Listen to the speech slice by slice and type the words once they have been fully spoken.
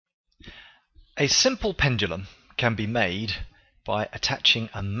A simple pendulum can be made by attaching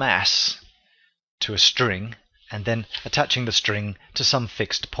a mass to a string and then attaching the string to some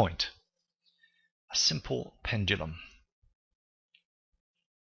fixed point. A simple pendulum.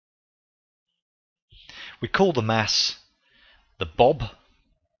 We call the mass the bob,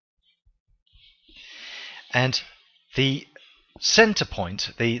 and the center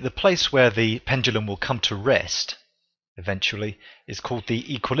point, the place where the pendulum will come to rest eventually, is called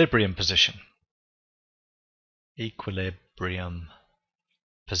the equilibrium position. Equilibrium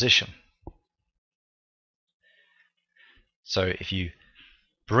position. So if you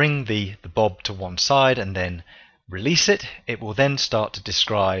bring the bob to one side and then release it, it will then start to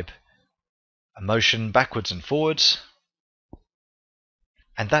describe a motion backwards and forwards,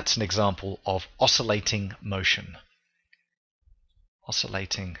 and that's an example of oscillating motion.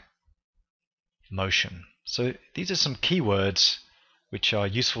 Oscillating motion. So these are some keywords which are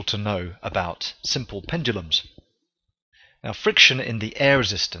useful to know about simple pendulums. Now, friction in the air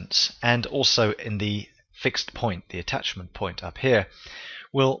resistance and also in the fixed point, the attachment point up here,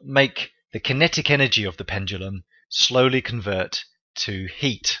 will make the kinetic energy of the pendulum slowly convert to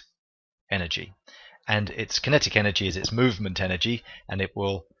heat energy. And its kinetic energy is its movement energy, and it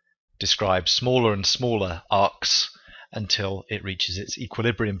will describe smaller and smaller arcs until it reaches its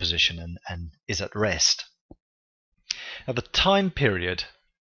equilibrium position and is at rest. Now, the time period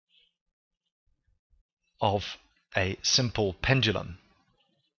of a simple pendulum,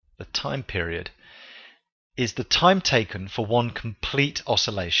 the time period, is the time taken for one complete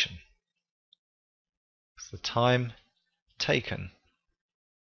oscillation. It's the time taken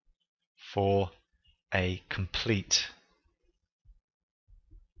for a complete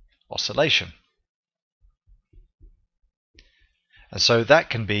oscillation. And so that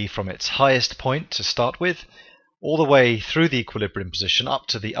can be from its highest point to start with, all the way through the equilibrium position up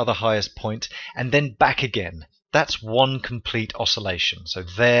to the other highest point, and then back again. That's one complete oscillation. So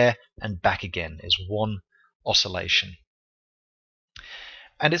there and back again is one oscillation.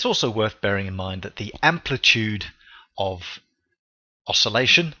 And it's also worth bearing in mind that the amplitude of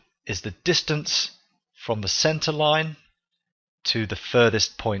oscillation is the distance from the center line to the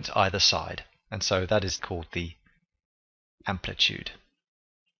furthest point either side. And so that is called the amplitude.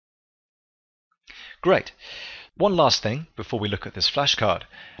 Great. One last thing before we look at this flashcard.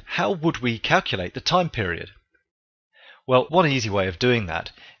 How would we calculate the time period? Well, one easy way of doing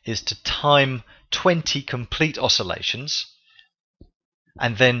that is to time 20 complete oscillations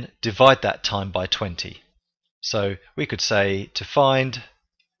and then divide that time by 20. So we could say to find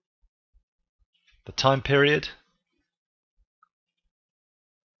the time period,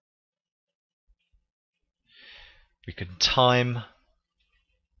 we could time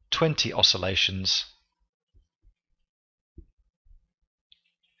 20 oscillations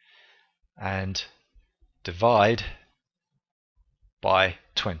and divide by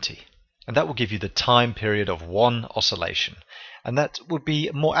 20. And that will give you the time period of one oscillation. And that would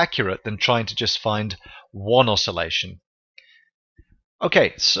be more accurate than trying to just find one oscillation.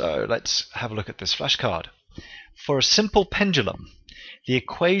 Okay, so let's have a look at this flashcard. For a simple pendulum, the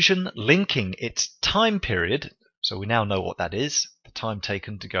equation linking its time period, so we now know what that is, the time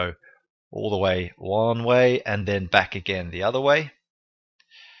taken to go all the way one way and then back again the other way,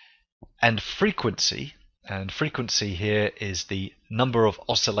 and frequency here is the number of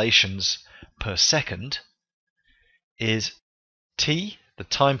oscillations per second, is t, the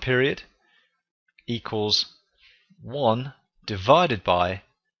time period, equals 1 divided by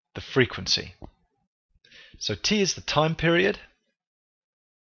the frequency. So t is the time period,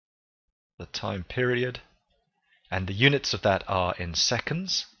 and the units of that are in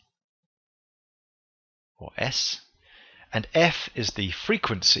seconds, or s, and f is the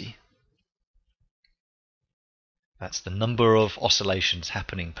frequency. That's the number of oscillations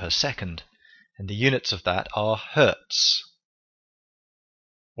happening per second, and the units of that are hertz,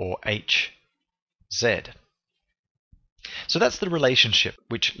 or Hz. So that's the relationship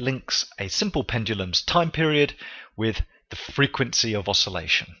which links a simple pendulum's time period with the frequency of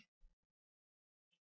oscillation.